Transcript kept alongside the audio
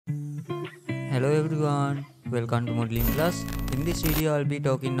Hello everyone, welcome to Modeling Plus. In this video I'll be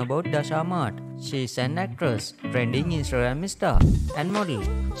talking about Dasha Mart. She is an actress, trending Instagram star, and model.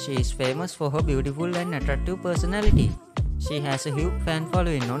 She is famous for her beautiful and attractive personality. She has a huge fan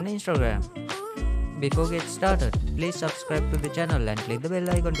following on Instagram. Before we get started, please subscribe to the channel and click the bell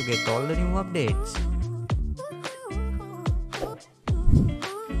icon to get all the new updates.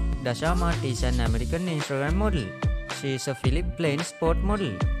 Dasha Mart is an American Instagram model. She is a Philip Plain sport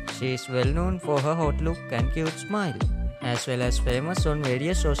model. She is well known for her hot look and cute smile, as well as famous on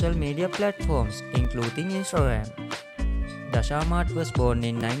various social media platforms, including Instagram. Dasha Mart was born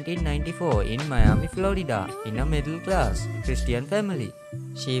in 1994 in Miami, Florida, in a middle-class Christian family.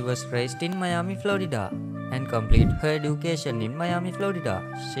 She was raised in Miami, Florida, and completed her education in Miami, Florida.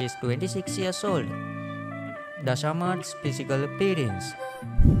 She is 26 years old. Dasha Mart's physical appearance.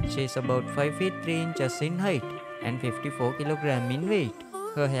 She is about 5 feet 3 inches in height and 54 kg in weight.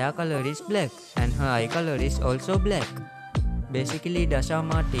 Her hair color is black and her eye color is also black. Basically, Dasha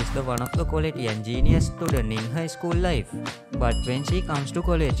Mart is the one of the quality and genius student in her school life. But when she comes to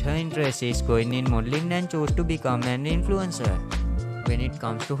college, her interest is going in modeling and chose to become an influencer. When it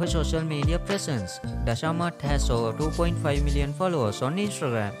comes to her social media presence, Dasha Mart has over 2.5 million followers on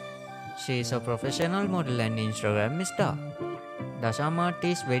Instagram. She is a professional model and Instagram star. Dasha Mart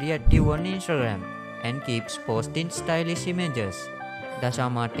is very active on Instagram and keeps posting stylish images. Dasha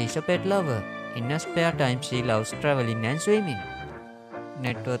Mart is a pet lover. In her spare time, she loves traveling and swimming.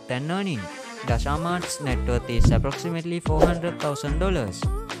 Net worth and earning. Dasha Mart's net worth is approximately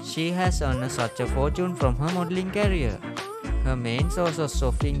 $400,000. She has earned such a fortune from her modeling career. Her main sources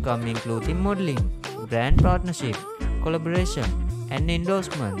of income include modeling, brand partnership, collaboration, and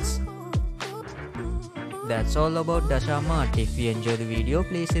endorsements. That's all about Dasha Mart. If you enjoyed the video,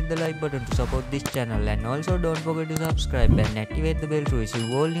 please hit the like button to support this channel, and also don't forget to subscribe and activate the bell to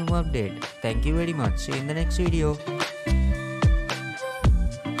receive all new updates. Thank you very much. See you in the next video.